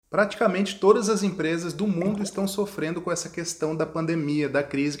Praticamente todas as empresas do mundo estão sofrendo com essa questão da pandemia, da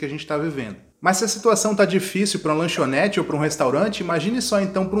crise que a gente está vivendo. Mas se a situação está difícil para um lanchonete ou para um restaurante, imagine só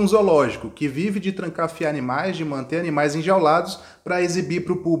então para um zoológico, que vive de trancafiar animais, de manter animais enjaulados para exibir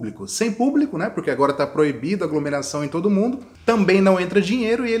para o público. Sem público, né? Porque agora está proibido a aglomeração em todo mundo, também não entra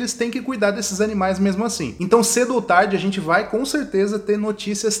dinheiro e eles têm que cuidar desses animais mesmo assim. Então cedo ou tarde a gente vai com certeza ter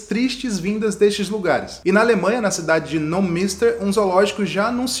notícias tristes vindas destes lugares. E na Alemanha, na cidade de Neumünster, um zoológico já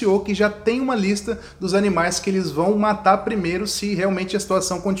anunciou que já tem uma lista dos animais que eles vão matar primeiro se realmente a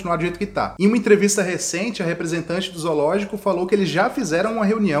situação continuar do jeito que está. Em uma entrevista recente, a representante do zoológico falou que eles já fizeram uma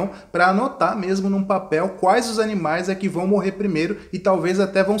reunião para anotar mesmo num papel quais os animais é que vão morrer primeiro e talvez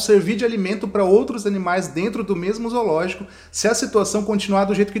até vão servir de alimento para outros animais dentro do mesmo zoológico se a situação continuar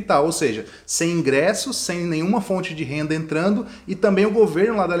do jeito que está, ou seja, sem ingressos, sem nenhuma fonte de renda entrando, e também o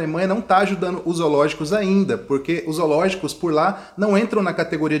governo lá da Alemanha não está ajudando os zoológicos ainda, porque os zoológicos por lá não entram na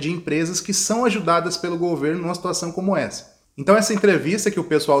categoria de empresas que são ajudadas pelo governo numa situação como essa. Então essa entrevista que o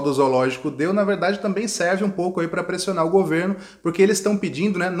pessoal do zoológico deu, na verdade, também serve um pouco aí para pressionar o governo, porque eles estão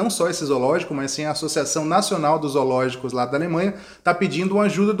pedindo, né, não só esse zoológico, mas sim a Associação Nacional dos Zoológicos lá da Alemanha, está pedindo uma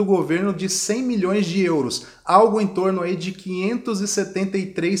ajuda do governo de 100 milhões de euros, algo em torno aí de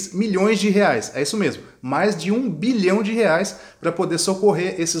 573 milhões de reais. É isso mesmo, mais de 1 bilhão de reais para poder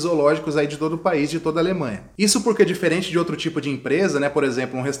socorrer esses zoológicos aí de todo o país, de toda a Alemanha. Isso porque, diferente de outro tipo de empresa, né, por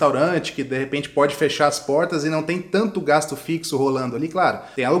exemplo, um restaurante que de repente pode fechar as portas e não tem tanto gasto fixo rolando ali, claro,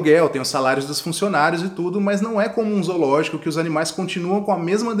 tem aluguel, tem os salários dos funcionários e tudo, mas não é como um zoológico que os animais continuam com a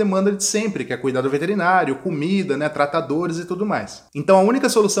mesma demanda de sempre, que é cuidado veterinário, comida, né, tratadores e tudo mais. Então a única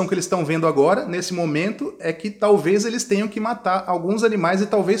solução que eles estão vendo agora, nesse momento, é que talvez eles tenham que matar alguns animais e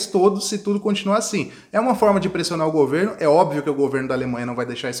talvez todos, se tudo continuar assim. É uma forma de pressionar o governo, é óbvio que o governo da Alemanha não vai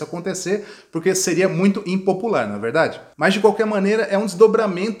deixar isso acontecer, porque seria muito impopular, não é verdade? Mas de qualquer maneira é um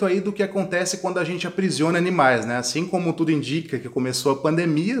desdobramento aí do que acontece quando a gente aprisiona animais, né? Assim como tudo indica que começou a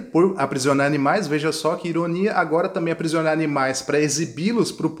pandemia por aprisionar animais, veja só que ironia, agora também aprisionar animais para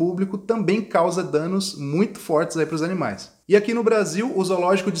exibi-los para o público também causa danos muito fortes aí para os animais. E aqui no Brasil, o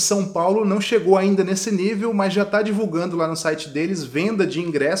Zoológico de São Paulo não chegou ainda nesse nível, mas já está divulgando lá no site deles venda de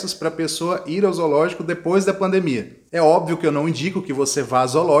ingressos para a pessoa ir ao zoológico depois da pandemia. É óbvio que eu não indico que você vá a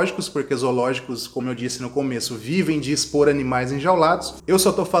zoológicos, porque zoológicos, como eu disse no começo, vivem de expor animais enjaulados. Eu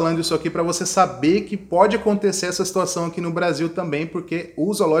só estou falando isso aqui para você saber que pode acontecer essa situação aqui no Brasil também, porque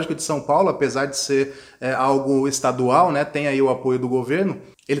o Zoológico de São Paulo, apesar de ser algo estadual, né, tem aí o apoio do governo,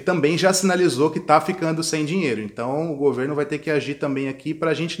 ele também já sinalizou que está ficando sem dinheiro. Então o governo vai ter que agir também aqui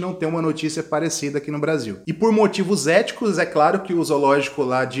para a gente não ter uma notícia parecida aqui no Brasil. E por motivos éticos, é claro que o zoológico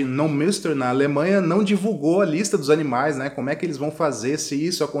lá de Neumünster, na Alemanha, não divulgou a lista dos animais, né? Como é que eles vão fazer se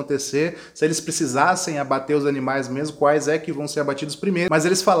isso acontecer, se eles precisassem abater os animais mesmo, quais é que vão ser abatidos primeiro. Mas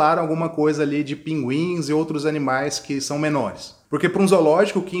eles falaram alguma coisa ali de pinguins e outros animais que são menores. Porque para um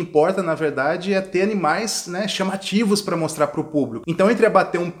zoológico o que importa, na verdade, é ter animais, né, chamativos para mostrar para o público. Então, entre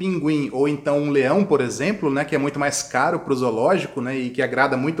abater um pinguim ou então um leão, por exemplo, né, que é muito mais caro para o zoológico, né, e que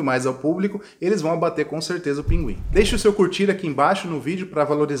agrada muito mais ao público, eles vão abater com certeza o pinguim. Deixe o seu curtir aqui embaixo no vídeo para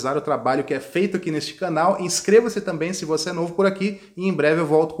valorizar o trabalho que é feito aqui neste canal. Inscreva-se também se você é novo por aqui e em breve eu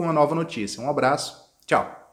volto com uma nova notícia. Um abraço, tchau!